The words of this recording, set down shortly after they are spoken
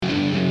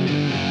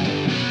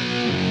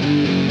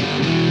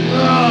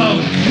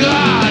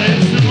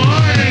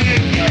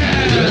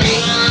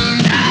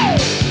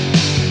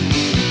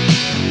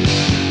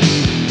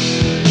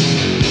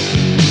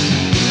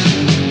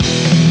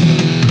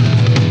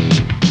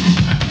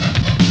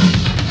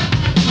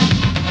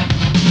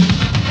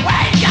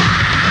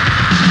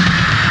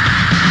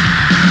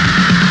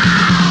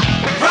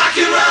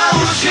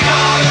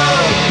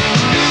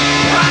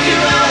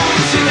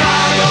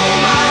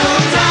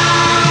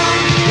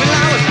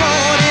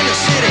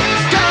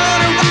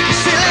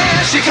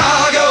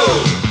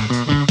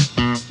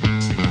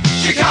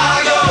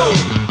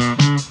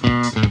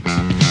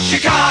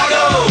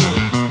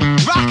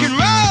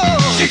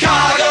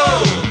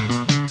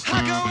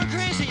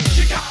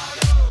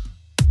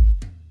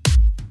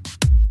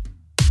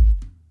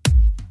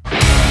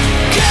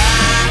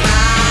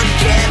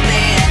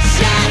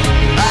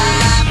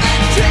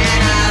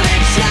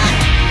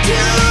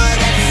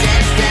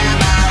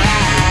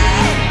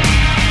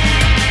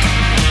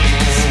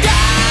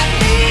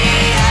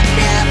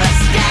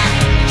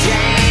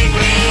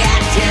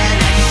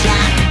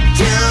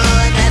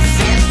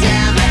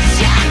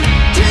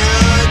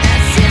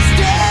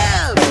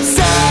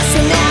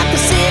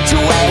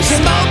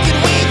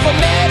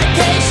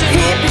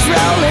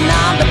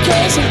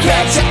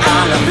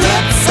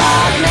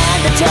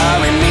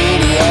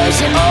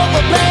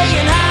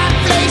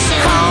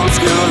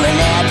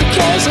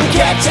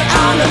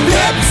the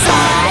flip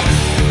side.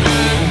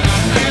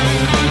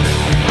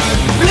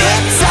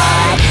 Flip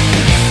side.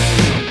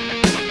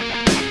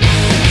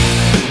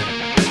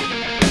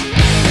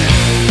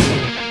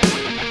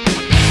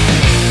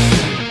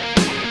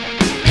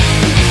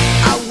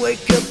 I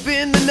wake up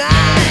in the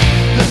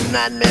night, the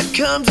nightmare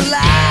comes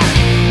alive.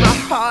 My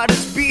heart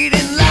is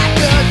beating like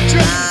a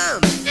drum.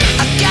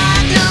 I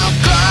got no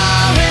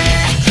glory,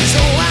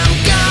 so I'm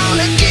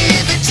gonna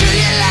give it to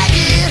you like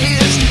it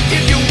is.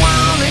 If you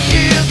wanna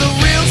hear the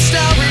real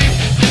story,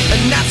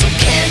 and not some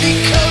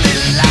candy-coated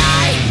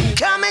lie,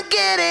 come and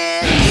get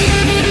it.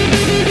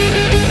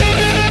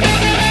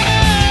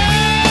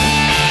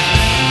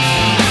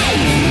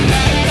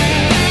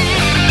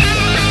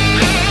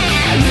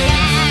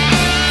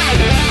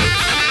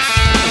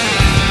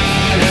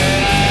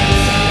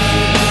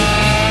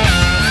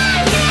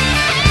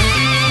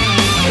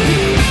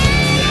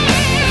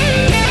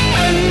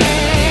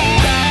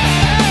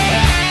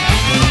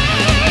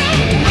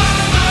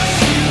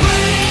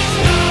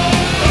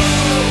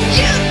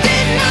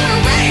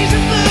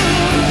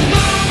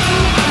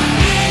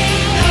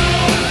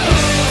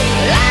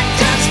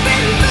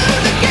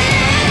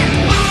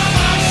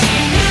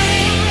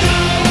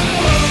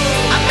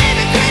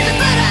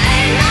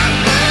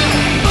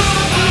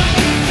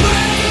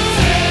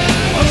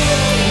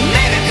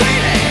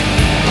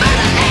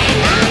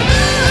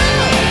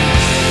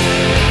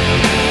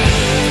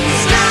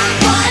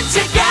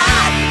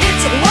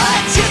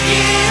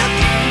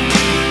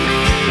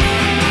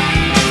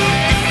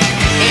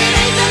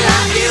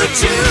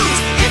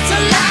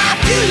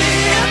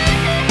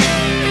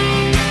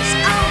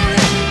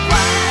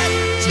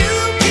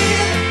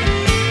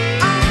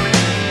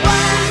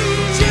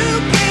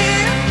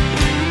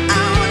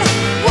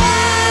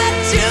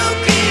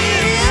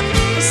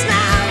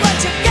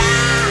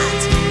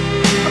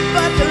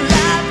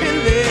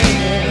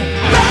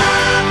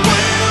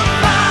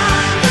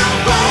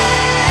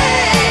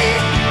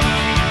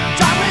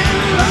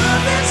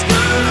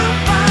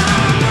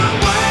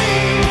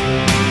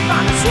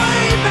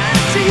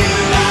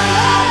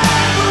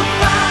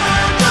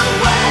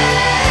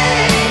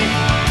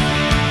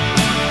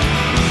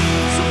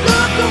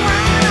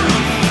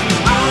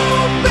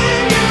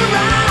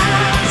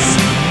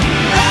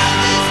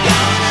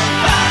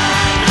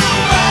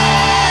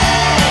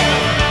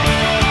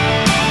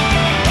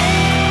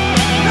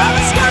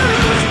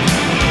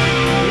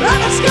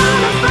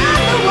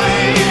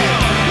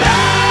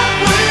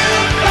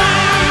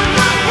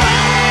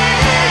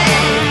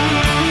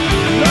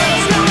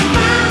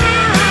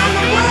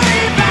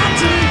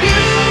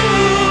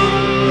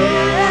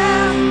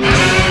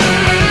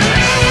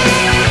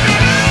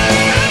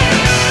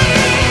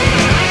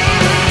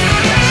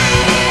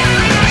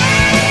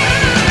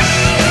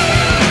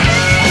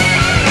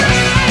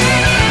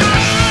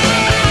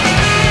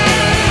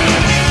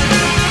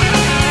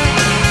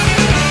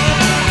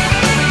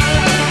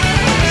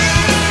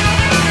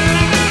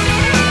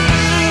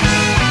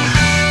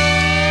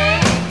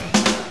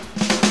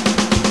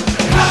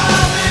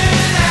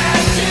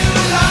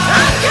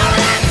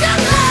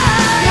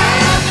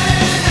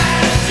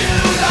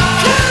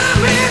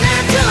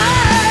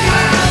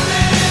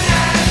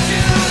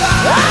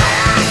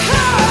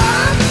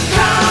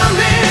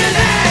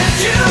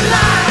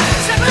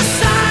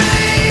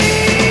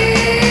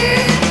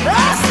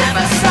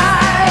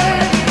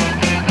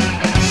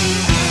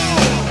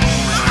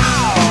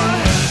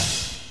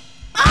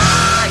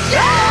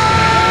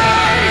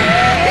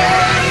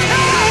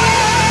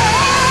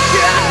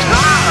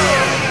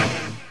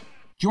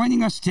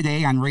 Joining us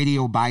today on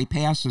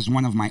RadioBypass is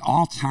one of my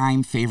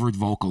all-time favorite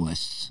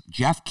vocalists.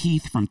 Jeff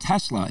Keith from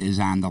Tesla is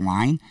on the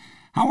line.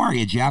 How are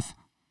you, Jeff?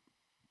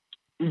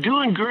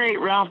 Doing great,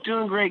 Ralph.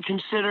 Doing great,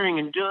 considering,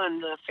 and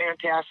doing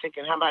fantastic.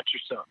 And how about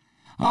yourself?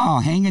 Oh,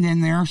 hanging in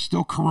there.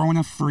 Still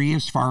corona-free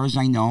as far as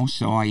I know,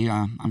 so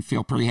I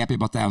feel pretty happy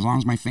about that. As long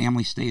as my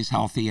family stays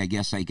healthy, I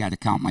guess I got to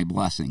count my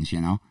blessings,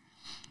 you know?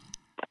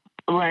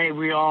 Right,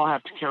 we all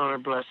have to count our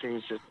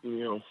blessings,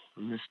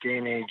 in this day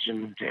and age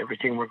and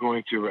everything we're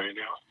going through right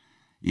now.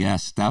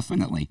 Yes,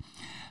 definitely.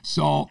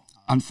 So,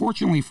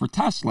 unfortunately for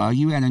Tesla,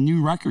 you had a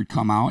new record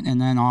come out, and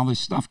then all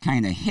this stuff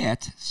kind of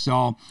hit.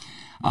 So,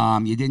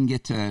 you didn't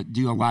get to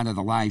do a lot of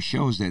the live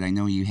shows that I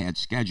know you had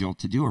scheduled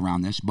to do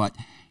around this, but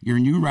your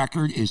new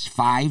record is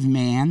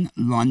 5-Man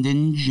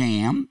London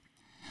Jam,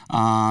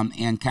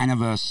 and kind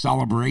of a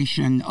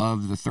celebration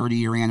of the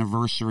 30-year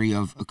anniversary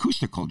of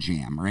Acoustical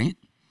Jam, right?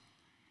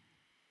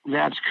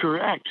 That's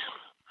correct.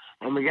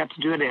 And we got to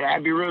do it at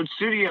Abbey Road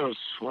Studios.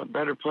 What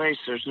better place?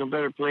 There's no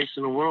better place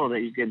in the world that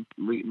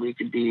we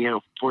could be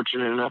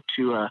fortunate enough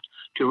to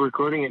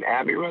recording at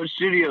Abbey Road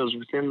Studios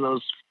within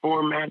those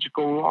 4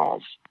 magical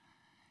walls.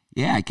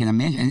 Yeah, I can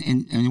imagine.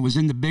 And it was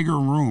in the bigger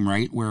room,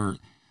 right, where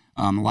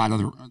a lot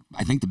of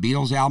I think the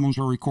Beatles albums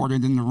were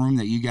recorded in the room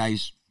that you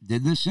guys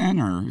did this in,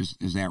 or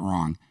is that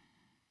wrong?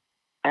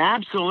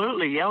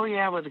 Absolutely. Oh,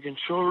 yeah, with the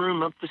control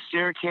room up the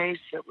staircase.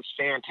 It was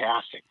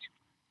fantastic.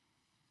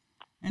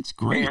 That's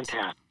great.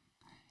 Fantastic.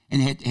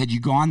 And had you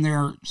gone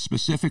there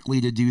specifically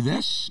to do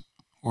this,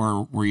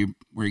 or were you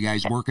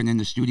guys working in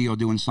the studio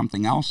doing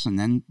something else and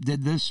then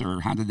did this,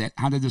 or how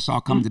did this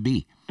all come to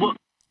be?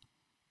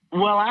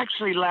 Well,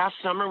 actually, last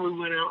summer we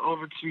went out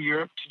over to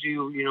Europe to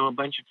do, a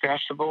bunch of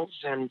festivals,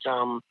 and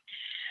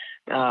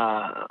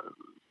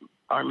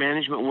our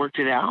management worked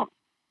it out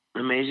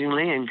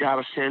amazingly and got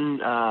us in.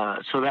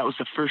 So that was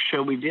the first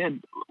show we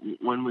did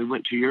when we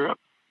went to Europe.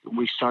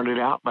 We started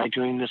out by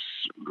doing this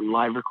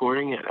live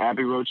recording at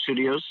Abbey Road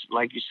Studios,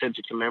 like you said,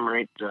 to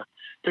commemorate the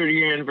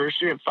 30-year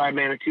anniversary of Five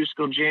Man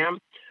Acoustical Jam.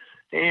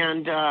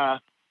 And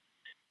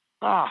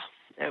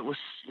it was,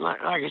 like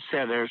I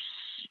said,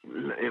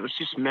 it was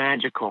just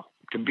magical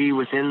to be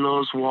within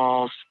those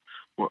walls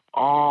where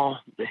all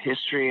the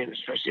history, and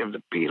especially of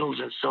the Beatles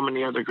and so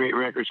many other great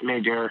records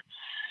made there.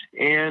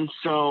 And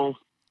so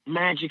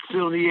magic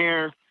filled the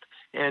air,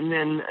 and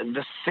then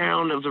the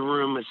sound of the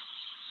room is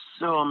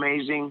so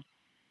amazing.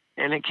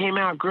 And it came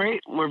out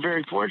great. We're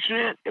very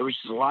fortunate. It was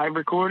just a live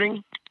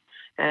recording.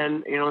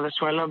 And,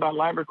 that's what I love about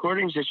live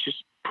recordings. It's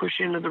just push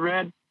into the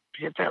red,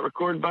 hit that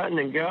record button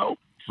and go.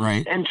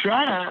 Right. And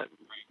try to,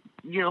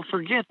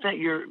 forget that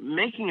you're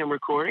making a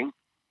recording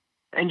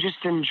and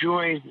just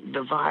enjoy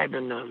the vibe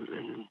and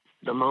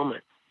the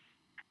moment.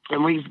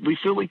 And we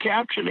feel we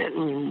captured it,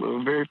 and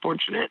we're very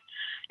fortunate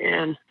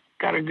and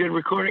got a good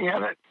recording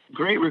of it,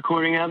 great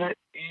recording of it.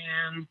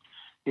 And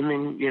we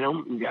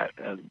got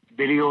a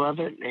video of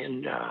it,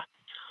 and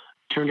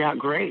turned out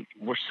great.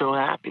 We're so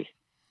happy.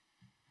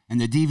 And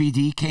the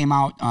DVD came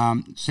out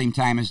same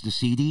time as the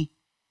CD?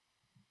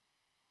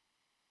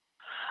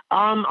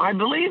 I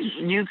believe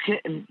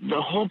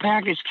the whole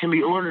package can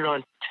be ordered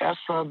on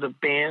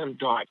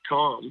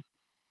TeslaTheBand.com,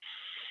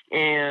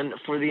 and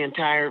for the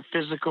entire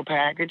physical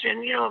package.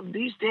 And, in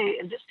this day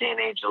and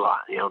age,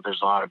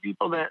 there's a lot of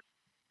people that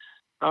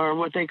are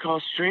what they call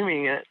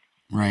streaming it.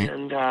 Right.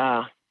 And,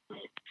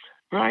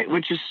 right,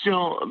 which is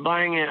still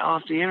buying it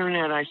off the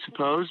internet, I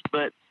suppose.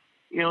 But,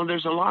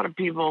 there's a lot of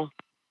people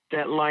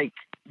that like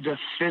the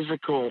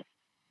physical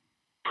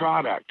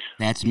product.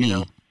 That's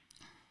me.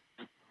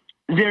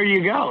 There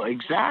you go.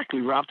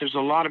 Exactly, Ralph. There's a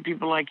lot of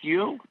people like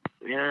you,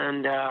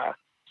 and that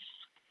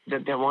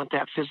want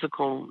that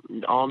physical,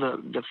 all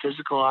the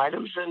physical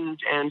items,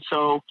 and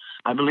so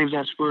I believe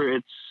that's where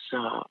it's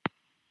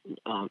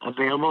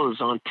available,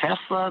 is on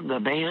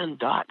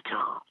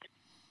TeslaTheBand.com.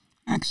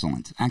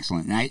 Excellent.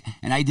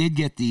 And I did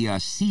get the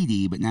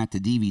CD, but not the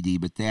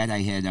DVD. But that I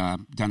had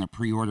done a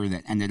pre-order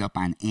that ended up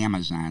on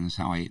Amazon. Is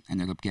how I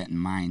ended up getting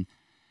mine.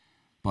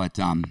 But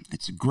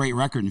it's a great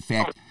record. In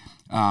fact,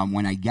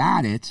 when I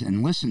got it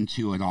and listened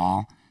to it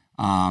all,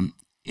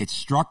 it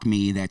struck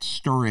me that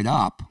 "Stir It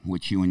Up,"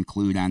 which you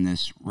include on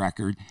this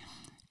record,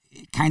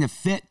 it kind of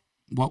fit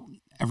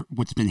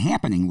what's been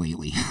happening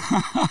lately.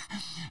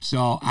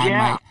 So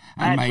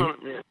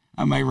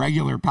on my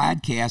regular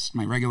podcast,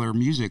 my regular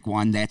music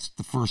one, that's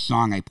the first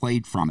song I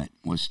played from it,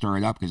 was "Stir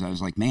It Up," because I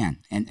was like, man,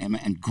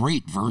 and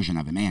great version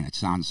of it, man, it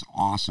sounds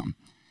awesome.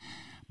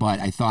 But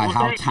I thought,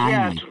 how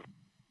timely.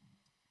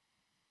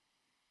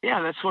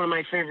 Yeah, that's one of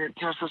my favorite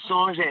Tesla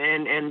songs,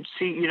 and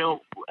see,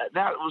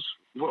 that was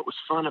what was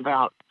fun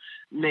about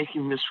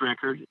making this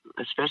record,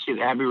 especially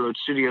at Abbey Road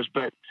Studios.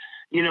 But,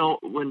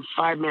 when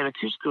Five Man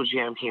Acoustical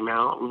Jam came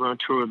out, we were on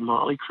tour with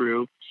Motley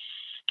Crue.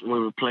 We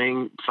were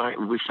playing,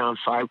 we found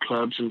 5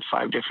 clubs in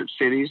 5 different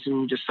cities,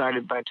 and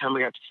decided by the time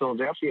we got to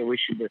Philadelphia, we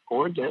should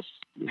record this.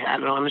 We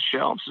had it on the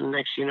shelves, and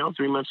next 3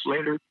 months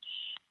later,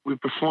 we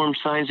performed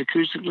Signs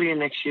acoustically, and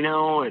next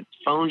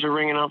phones are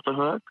ringing off the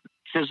hook.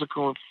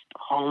 Physical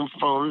home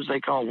phones,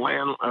 they call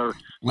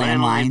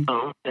landline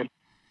phones.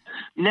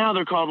 Now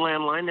they're called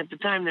landline. At the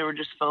time, they were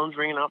just phones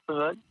ringing off the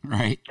hook.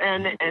 Right.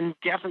 And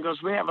Geffen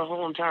goes, we have a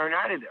whole entire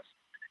night of this.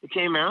 It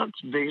came out.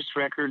 It's the biggest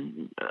record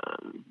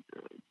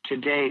to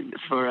date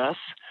for us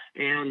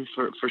and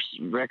for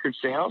record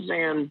sales.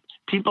 And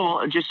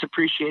people just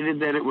appreciated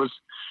that it was,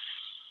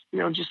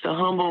 just a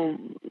humble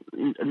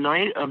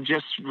night of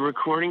just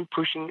recording,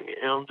 pushing,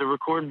 the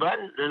record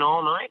button and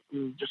all night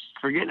and just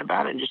forgetting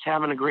about it and just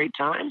having a great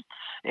time.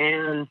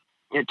 And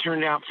it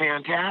turned out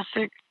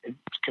fantastic.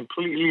 It's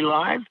completely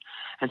live.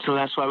 And so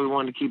that's why we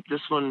wanted to keep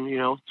this one,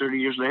 30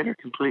 years later,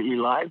 completely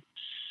live.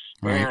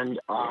 Right. And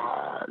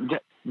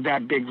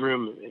that big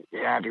room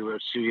at Abbey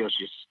Road Studios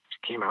just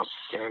came out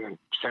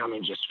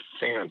sounding just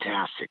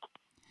fantastic.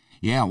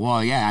 Yeah,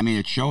 well, yeah. I mean,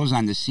 it shows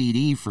on the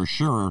CD for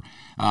sure,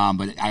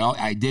 but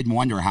I did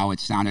wonder how it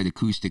sounded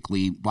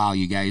acoustically while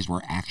you guys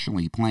were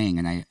actually playing,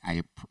 and I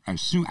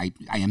assume I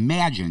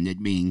imagined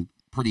it being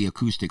pretty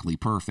acoustically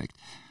perfect.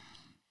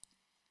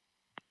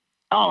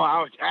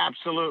 Oh,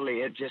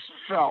 absolutely! It just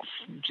felt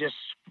just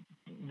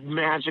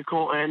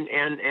magical, and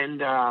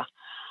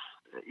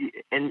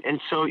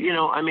so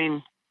I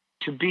mean,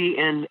 to be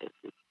in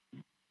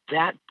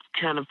that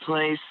kind of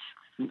place,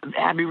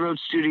 Abbey Road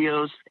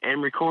Studios,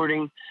 and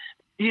recording.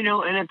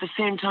 And at the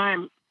same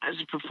time, as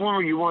a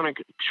performer, you want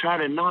to try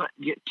to not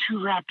get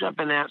too wrapped up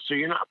in that, so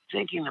you're not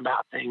thinking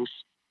about things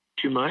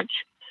too much.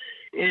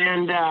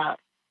 And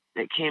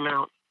it came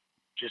out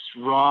just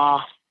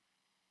raw,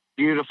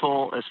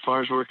 beautiful as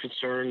far as we're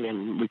concerned,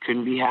 and we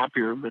couldn't be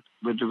happier with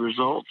the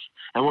results.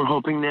 And we're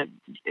hoping that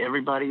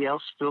everybody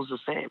else feels the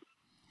same.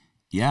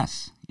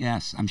 Yes,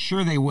 I'm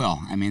sure they will.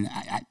 I mean,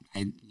 I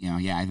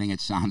I think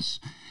it sounds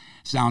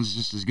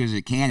just as good as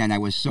it can. And I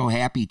was so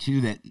happy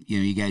too that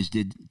you guys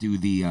did do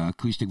the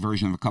acoustic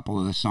version of a couple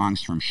of the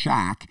songs from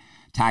Shock,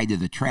 Tied to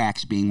the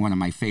Tracks, being one of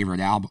my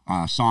favorite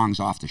songs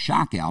off the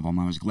Shock album.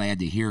 I was glad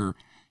to hear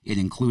it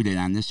included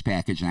on this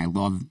package, and I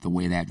love the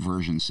way that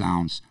version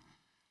sounds.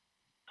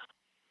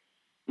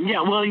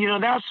 Yeah, well,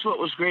 that's what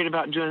was great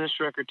about doing this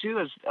record too.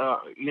 Is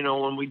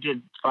when we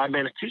did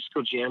 5-Man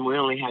Acoustical Jam, we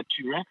only had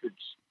 2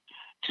 records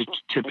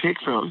to pick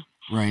from.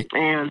 Right.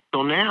 And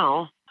so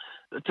now,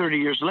 30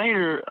 years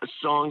later,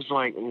 songs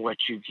like What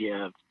You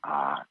Give,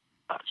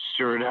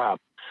 Stirred Up,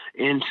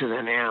 Into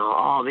the Now,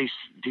 all these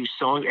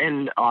songs,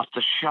 and off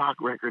the Shock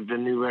record, the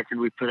new record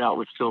we put out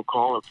with Phil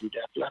Collins from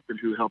Def Leppard,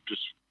 who helped us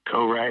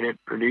co-write it,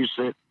 produce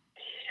it.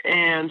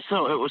 And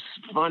so it was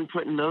fun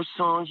putting those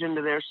songs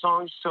into their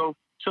songs. So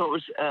it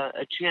was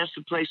a chance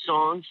to play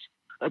songs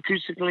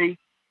acoustically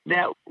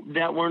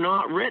that were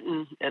not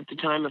written at the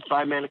time of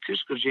 5-Man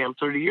Acoustical Jam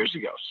 30 years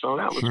ago. So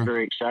that was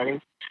very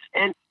exciting.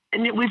 And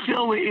we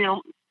feel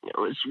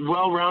it's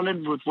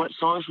well-rounded with what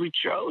songs we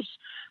chose,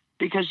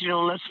 because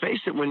let's face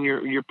it, when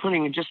you're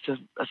putting just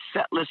a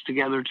set list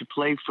together to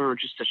play for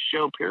just a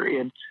show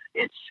period,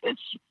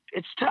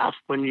 it's tough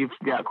when you've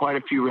got quite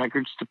a few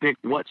records to pick.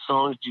 What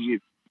songs do you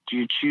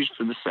choose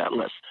for the set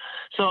list?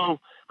 So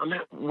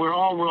we're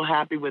all real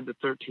happy with the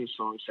 13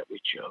 songs that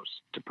we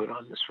chose to put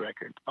on this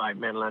record,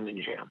 5-Man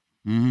London Jam.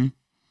 Mm-hmm.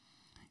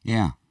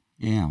 Yeah.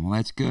 Well,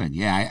 that's good.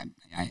 Yeah,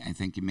 I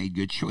think you made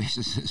good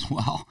choices as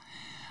well.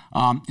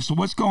 So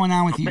what's going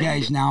on with you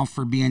guys now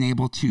for being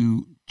able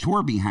to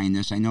tour behind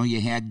this? I know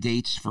you had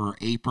dates for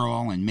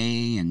April and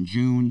May and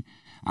June.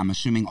 I'm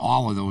assuming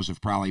all of those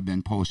have probably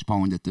been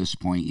postponed at this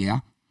point, yeah?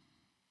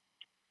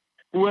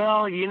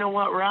 Well, you know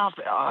what, Ralph?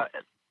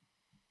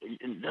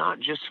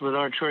 Not just with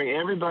our touring,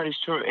 everybody's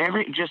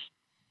touring, just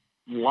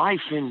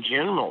life in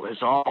general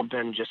has all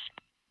been just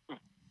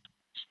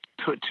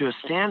put to a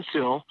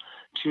standstill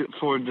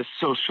for the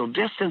social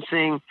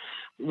distancing,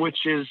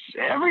 which is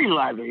every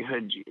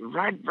livelihood,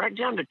 right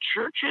down to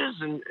churches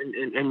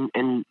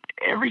and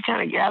every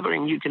kind of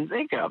gathering you can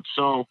think of.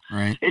 So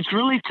It's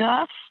really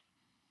tough,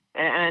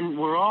 and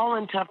we're all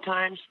in tough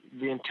times.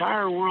 The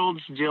entire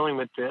world's dealing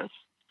with this.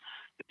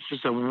 This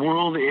is a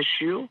world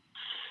issue,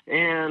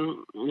 and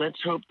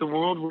let's hope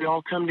we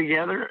all come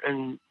together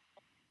and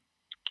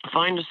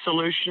find a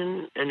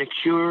solution and a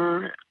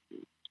cure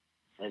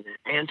and an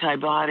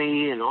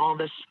antibody and all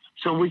this,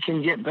 so we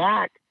can get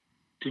back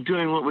to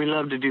doing what we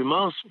love to do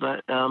most.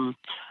 But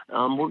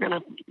we're going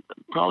to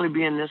probably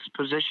be in this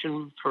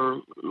position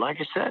for,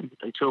 like I said,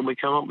 until we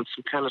come up with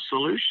some kind of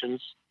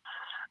solutions,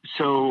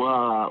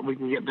 so we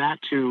can get back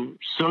to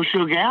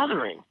social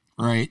gathering.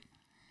 Right.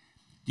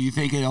 Do you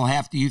think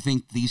do you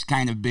think these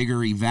kind of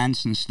bigger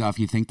events and stuff,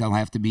 you think they'll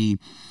have to be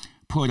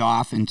put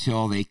off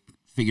until they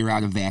figure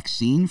out a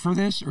vaccine for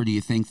this? Or do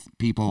you think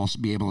people will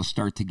be able to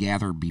start to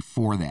gather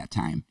before that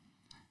time?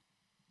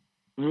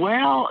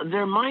 Well,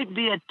 there might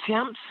be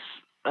attempts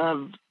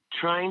of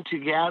trying to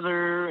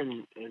gather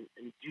and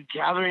do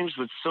gatherings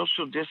with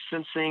social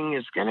distancing.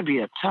 Is going to be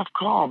a tough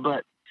call,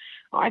 but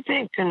I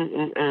think,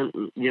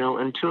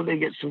 until they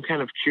get some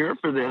kind of cure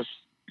for this,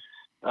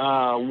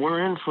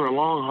 we're in for a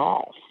long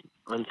haul,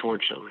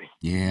 unfortunately.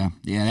 Yeah,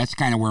 that's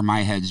kind of where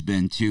my head's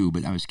been too,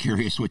 but I was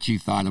curious what you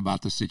thought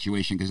about the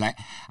situation, because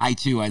I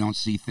don't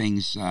see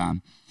things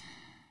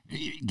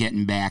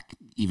getting back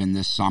even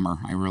this summer.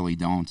 I really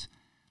don't.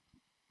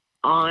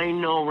 I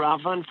know,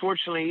 Ralph.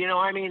 Unfortunately,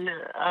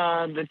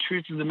 the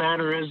truth of the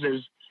matter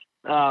is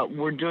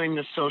we're doing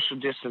the social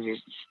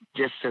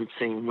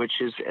distancing, which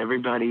is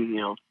everybody,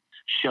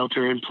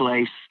 shelter in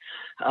place,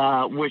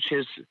 which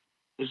is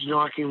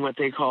knocking what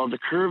they call the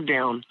curve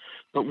down.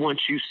 But once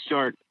you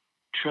start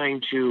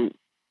trying to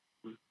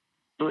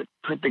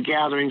put the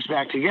gatherings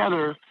back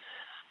together,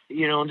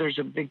 there's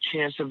a big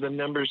chance of the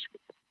numbers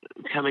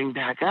coming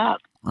back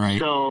up. Right.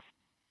 So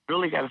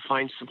really got to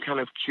find some kind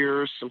of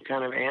cure, some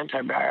kind of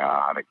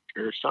antibiotic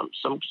or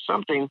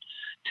something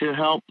to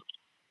help,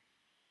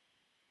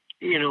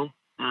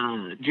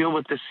 deal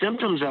with the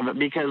symptoms of it,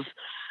 because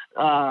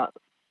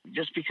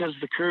just because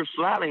the curve's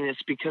flattening,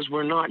 it's because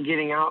we're not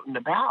getting out and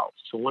about.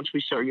 So once we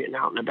start getting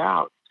out and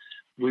about,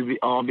 we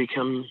all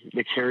become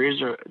the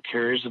carriers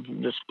of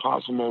this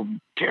possible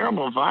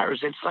terrible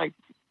virus. It's like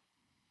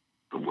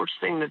the worst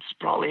thing that's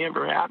probably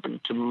ever happened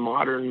to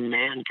modern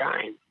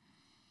mankind.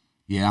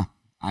 Yeah,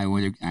 I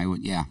would.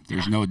 Yeah,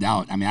 there's no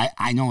doubt. I mean,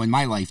 I know in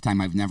my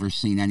lifetime I've never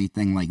seen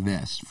anything like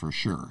this, for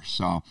sure.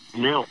 So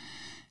no,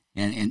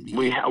 and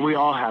we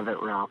all have it,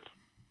 Ralph.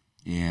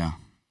 Yeah,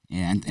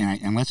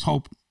 and let's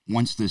hope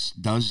once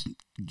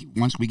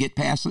we get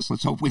past this,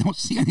 let's hope we don't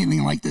see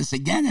anything like this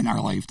again in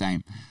our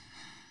lifetime.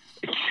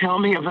 Tell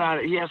me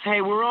about it. Yes.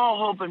 Hey, we're all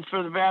hoping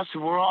for the best,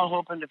 and we're all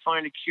hoping to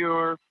find a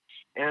cure.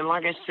 And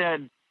like I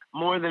said,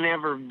 more than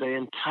ever, the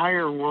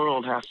entire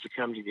world has to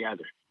come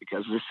together,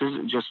 because this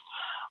isn't just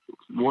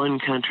one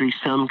country,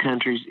 some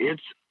countries.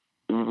 It's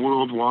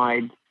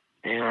worldwide,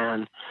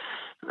 and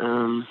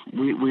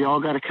we all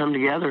got to come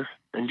together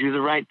and do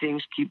the right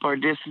things, keep our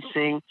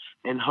distancing,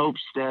 in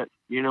hopes that,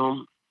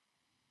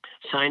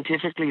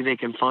 scientifically they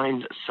can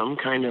find some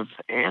kind of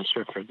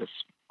answer for this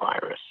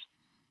virus.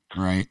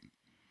 Right.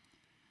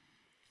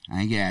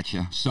 I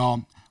gotcha.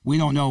 So we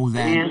don't know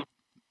that.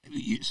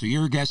 So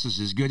your guess is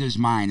as good as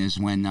mine is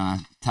when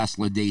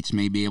Tesla dates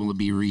may be able to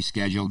be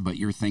rescheduled, but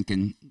you're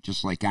thinking,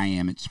 just like I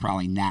am, it's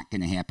probably not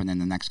going to happen in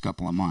the next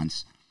couple of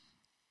months.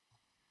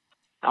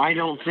 I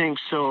don't think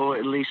so,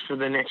 at least for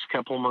the next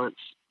couple of months.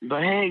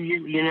 But hey,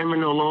 you never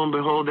know. Lo and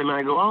behold, they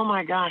might go, oh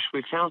my gosh,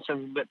 we found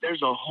something. But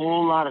there's a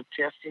whole lot of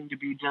testing to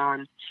be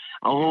done,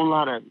 a whole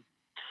lot of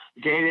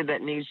data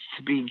that needs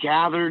to be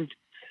gathered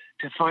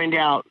to find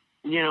out,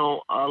 a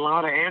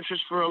lot of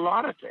answers for a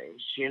lot of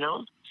things,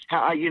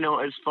 How,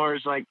 as far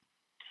as like,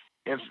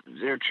 if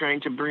they're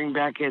trying to bring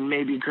back in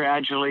maybe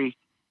gradually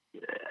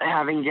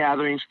having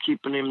gatherings,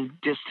 keeping them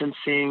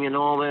distancing and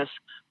all this.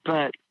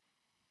 But,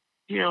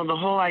 the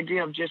whole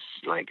idea of just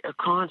like a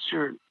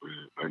concert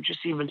or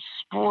just even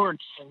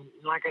sports, and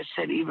like I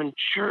said, even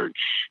church,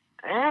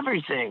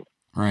 everything.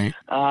 Right.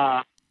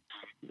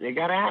 They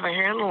got to have a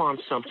handle on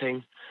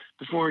something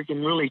before we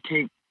can really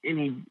take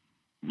any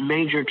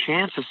major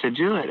chances to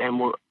do it. And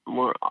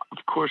we're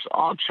of course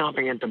all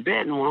chomping at the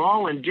bit, and we're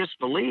all in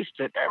disbelief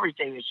that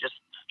everything is just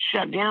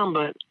shut down,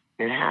 but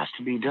it has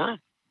to be done.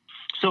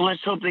 So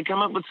let's hope they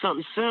come up with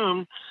something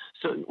soon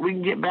so we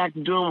can get back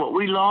to doing what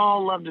we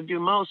all love to do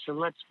most. And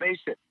let's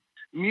face it,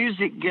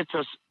 music gets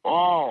us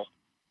all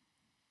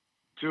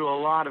through a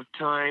lot of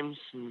times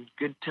and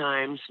good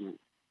times and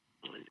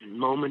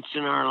moments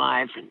in our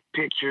life, and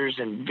pictures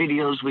and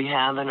videos we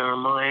have in our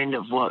mind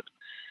of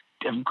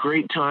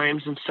great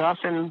times and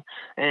stuff. And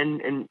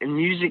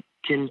music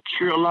can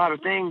cure a lot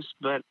of things,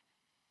 but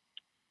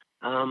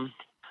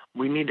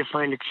we need to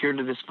find a cure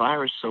to this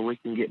virus so we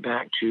can get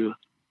back to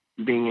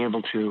being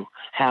able to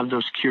have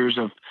those cures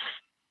of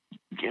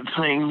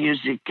playing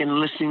music and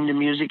listening to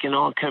music and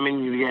all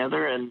coming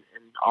together and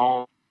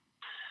all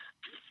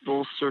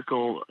full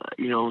circle,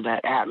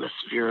 that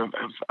atmosphere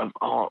of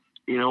all,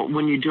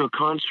 when you do a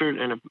concert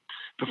and a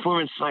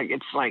performance,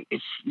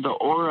 it's the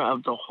aura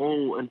of the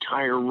whole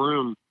entire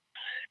room.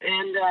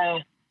 And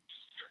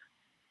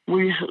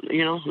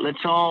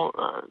let's all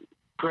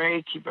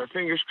pray, keep our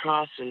fingers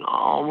crossed, and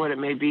all what it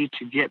may be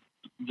to get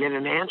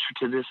an answer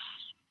to this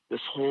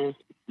whole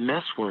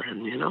mess we're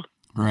in,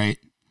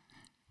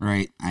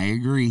 Right. I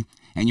agree.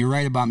 And you're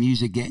right about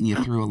music getting you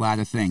through a lot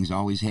of things,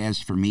 always has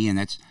for me. And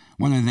that's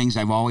one of the things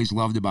I've always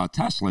loved about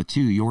Tesla,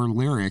 too. Your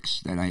lyrics,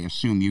 that I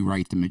assume you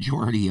write the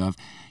majority of,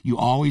 you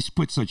always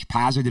put such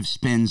positive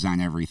spins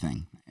on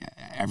everything.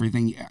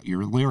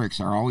 Your lyrics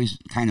are always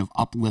kind of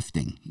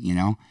uplifting,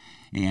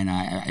 and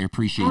I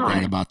appreciate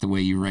that about the way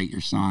you write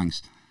your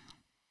songs.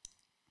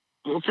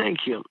 Well,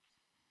 thank you.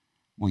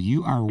 Well,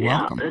 you are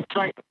welcome. Yeah, it's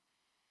like,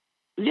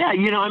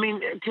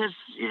 because,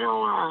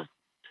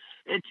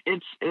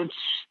 it's,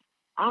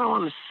 I don't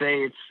want to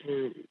say it's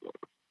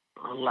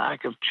a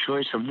lack of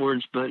choice of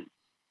words, but,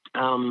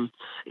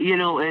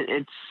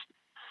 it's,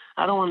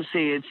 I don't want to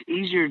say it's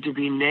easier to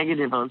be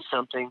negative on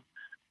something.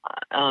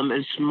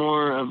 It's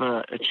more of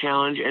a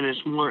challenge, and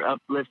it's more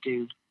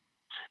uplifting,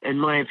 in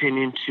my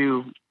opinion,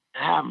 to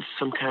have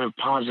some kind of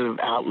positive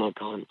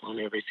outlook on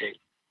everything.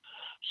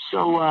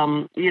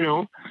 So,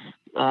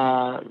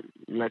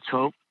 let's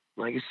hope,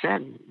 like I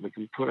said, we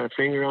can put our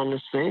finger on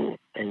this thing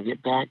and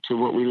get back to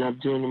what we love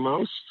doing the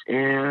most,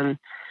 and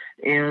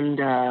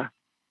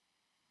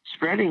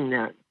spreading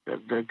the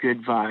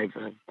good vibe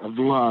of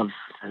love,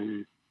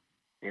 and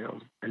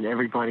and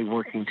everybody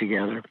working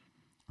together.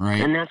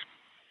 Right. And that's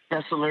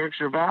the lyrics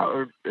are about.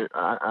 Or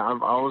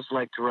I've always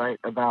liked to write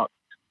about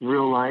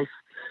real life.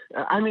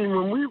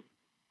 When we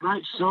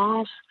write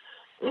songs,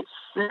 it's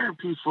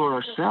therapy for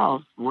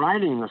ourselves,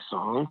 writing the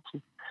song,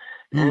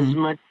 as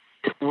much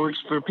as it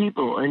works for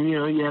people. And,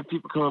 you have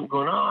people come up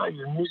going, oh,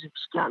 your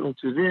music's got me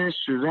through this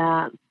or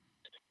that.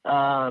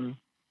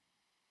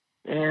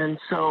 And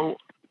so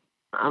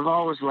I've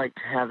always liked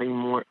having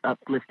more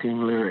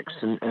uplifting lyrics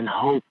and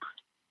hope.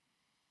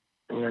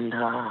 And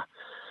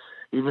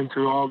even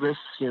through all this,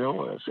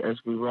 as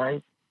we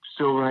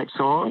still write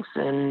songs,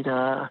 and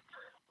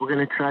we're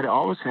going to try to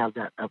always have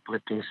that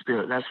uplifting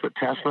spirit. That's what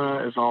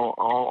Tesla is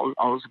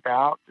always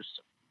about. This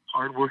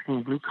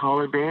hardworking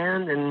blue-collar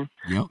band, and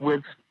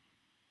with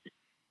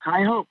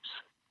high hopes.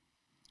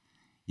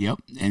 Yep,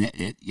 and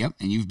and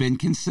you've been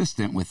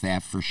consistent with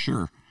that for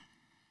sure.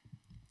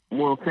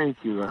 Well, thank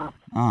you, Rob.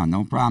 Oh,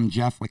 no problem,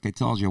 Jeff. Like I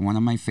told you, one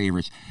of my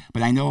favorites.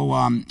 But I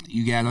know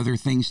you got other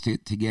things to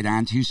get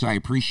onto, so I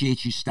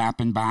appreciate you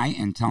stopping by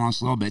and telling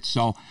us a little bit.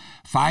 So,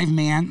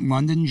 5-man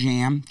London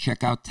Jam.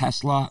 Check out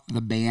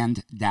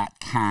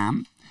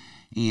TeslaTheBand.com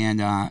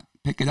and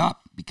pick it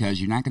up,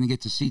 because you're not going to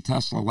get to see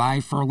Tesla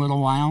live for a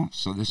little while.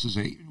 So this is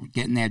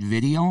getting that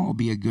video will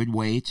be a good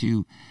way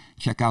to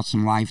check out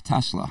some live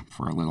Tesla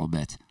for a little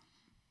bit.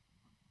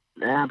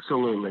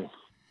 Absolutely.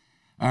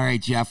 All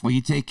right, Jeff. Well,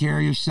 you take care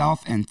of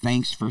yourself, and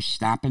thanks for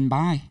stopping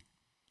by.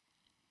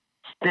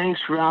 Thanks,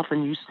 Ralph,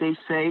 and you stay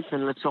safe,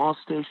 and let's all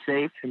stay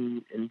safe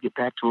and get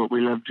back to what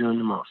we love doing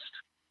the most.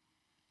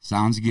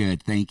 Sounds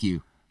good. Thank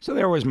you. So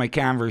there was my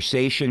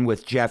conversation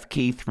with Jeff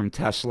Keith from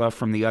Tesla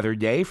from the other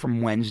day,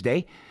 from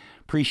Wednesday.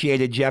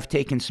 Appreciated Jeff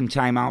taking some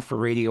time out for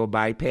Radio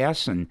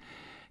Bypass and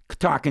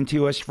talking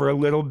to us for a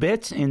little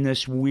bit in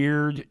this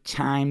weird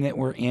time that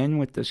we're in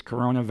with this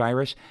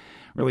coronavirus.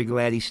 Really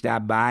glad he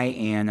stopped by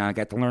and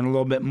got to learn a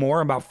little bit more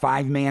about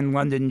 5-Man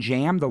London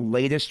Jam, the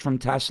latest from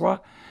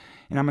Tesla.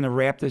 And I'm going to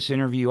wrap this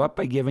interview up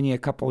by giving you a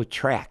couple of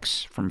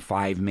tracks from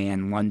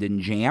 5-Man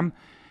London Jam.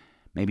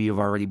 Maybe you've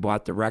already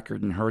bought the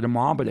record and heard them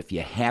all, but if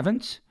you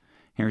haven't,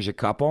 here's a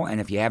couple.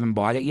 And if you haven't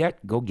bought it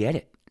yet, go get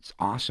it. It's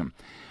awesome.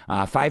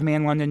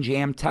 5-Man London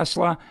Jam,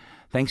 Tesla.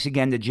 Thanks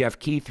again to Jeff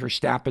Keith for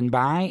stopping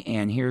by.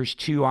 And here's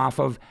 2 off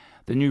of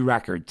the new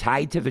record,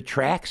 Tied to the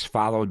Tracks,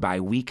 followed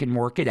by We Can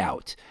Work It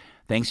Out.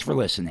 Thanks for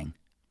listening.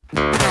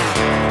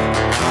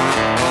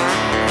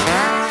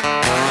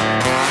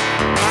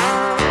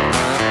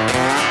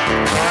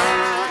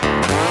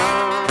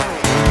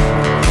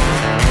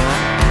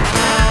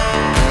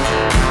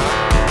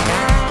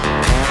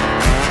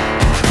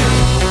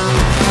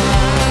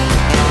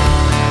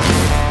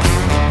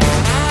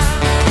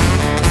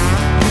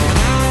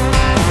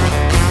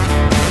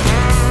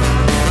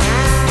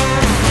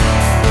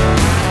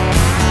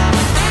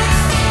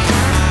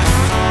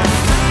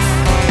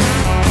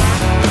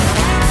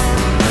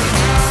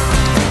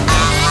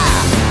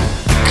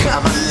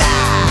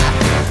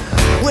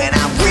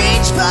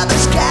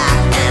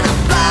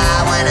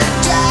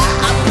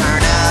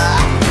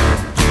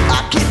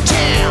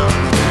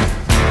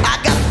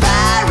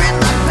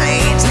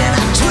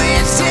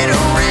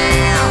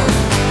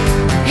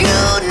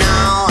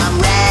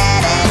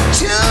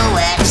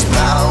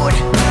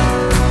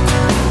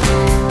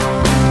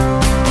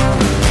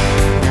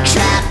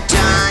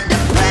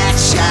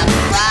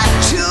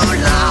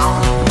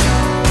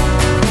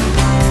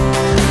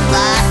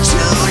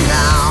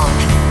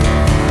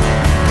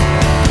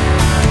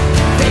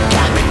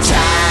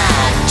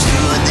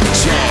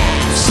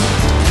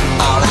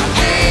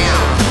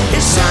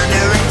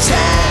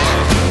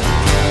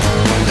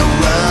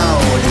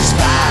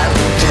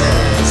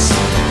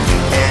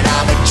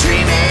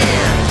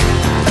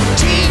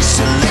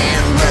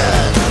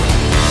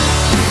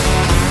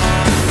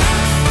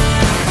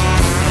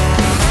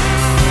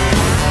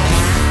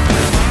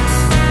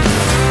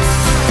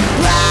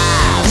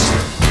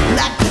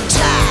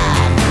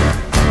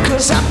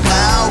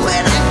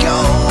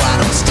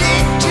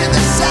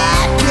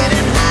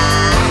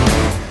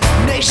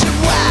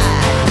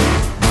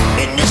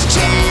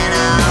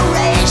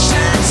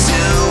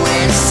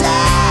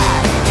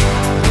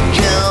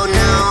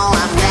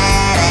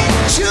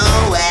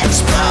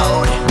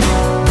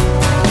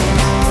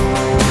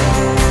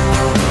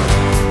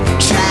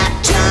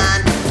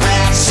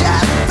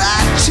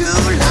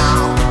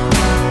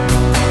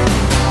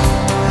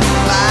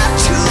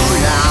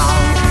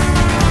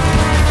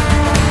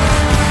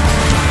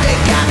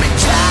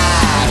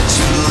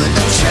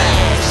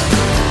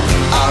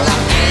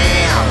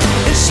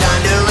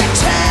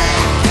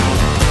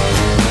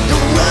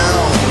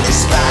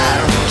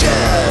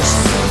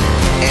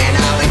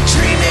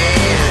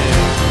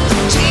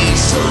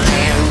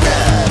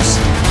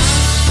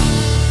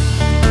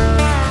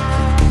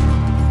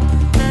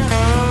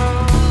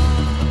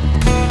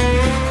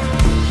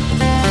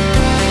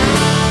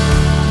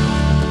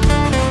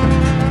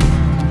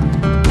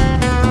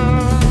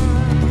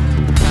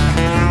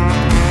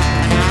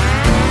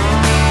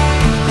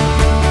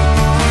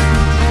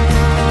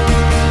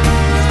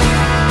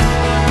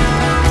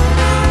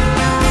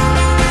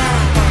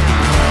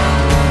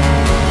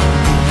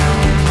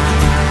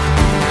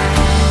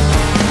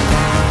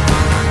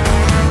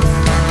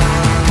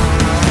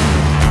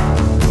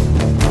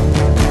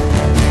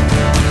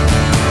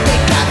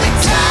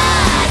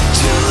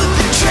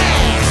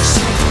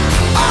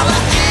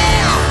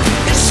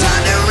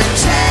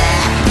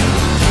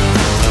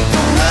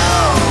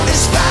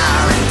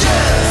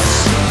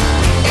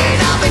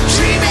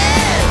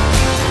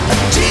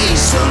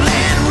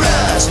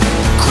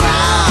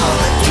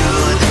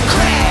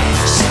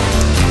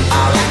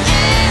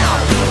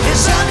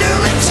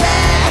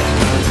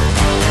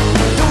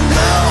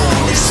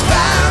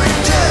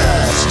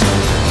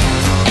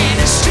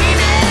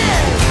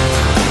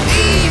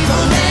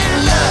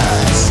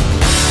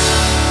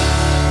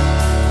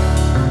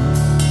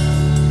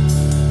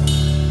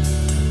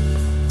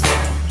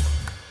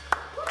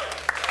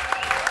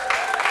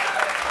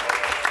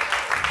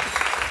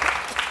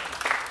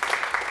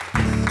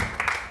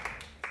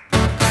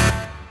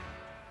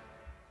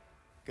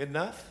 Good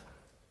enough?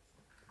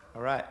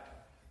 All right.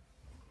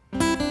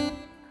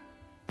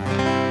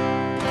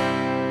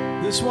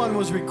 This one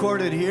was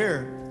recorded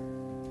here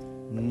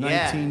in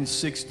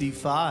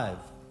 1965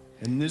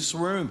 in this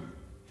room.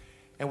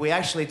 And we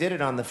actually did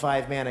it on the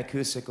 5-Man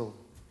acoustical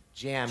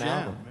jam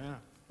album. Yeah.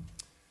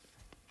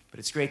 But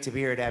it's great to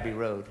be here at Abbey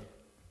Road.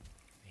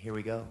 Here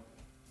we go.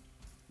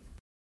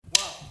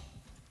 1,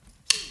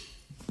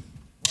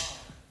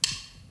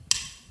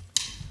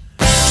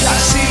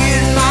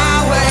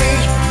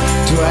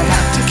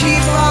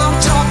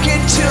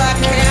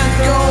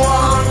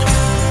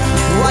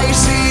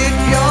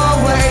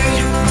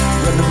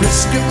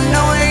 risk of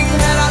knowing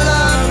that our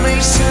love may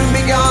soon be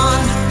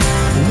gone.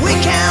 We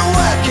can't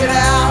work it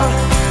out.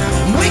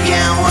 We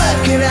can't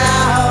work it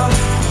out.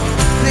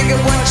 Think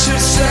of what you're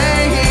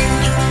saying.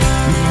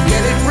 You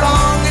get it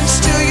wrong and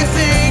still you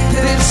think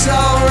that it's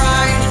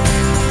alright.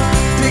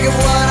 Think of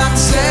what I'm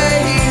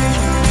saying.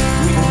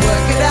 We can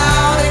work it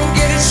out and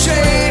get it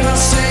straight. I'll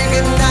say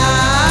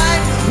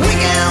goodnight. We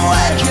can't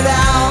work it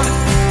out.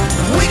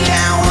 We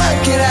can't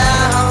work it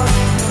out.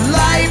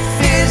 Life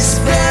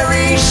is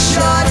very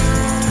short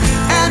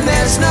and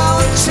there's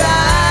no time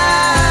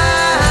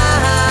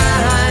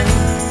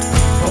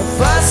for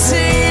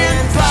fussing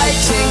and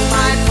fighting,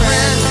 my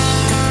friend.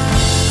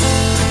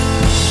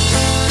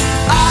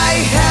 I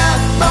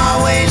have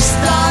always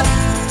thought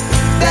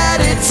that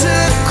it's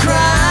a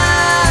crime,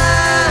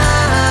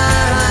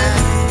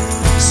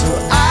 so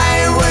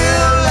I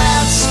will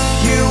ask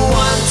you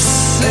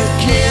once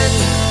again.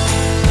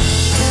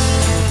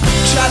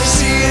 Try to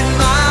see it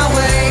my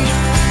way.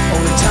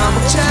 Only time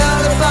will tell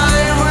if I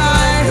am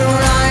right or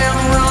I am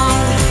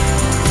wrong.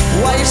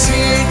 While you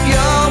see it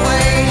your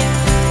way,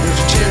 there's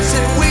a chance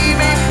that we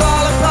may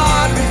fall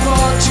apart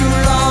before too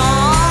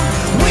long.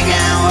 We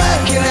can't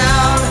work it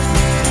out.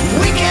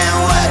 We can't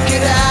work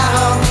it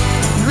out.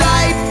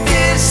 Life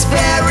is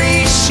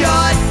very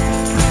short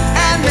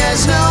and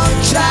there's no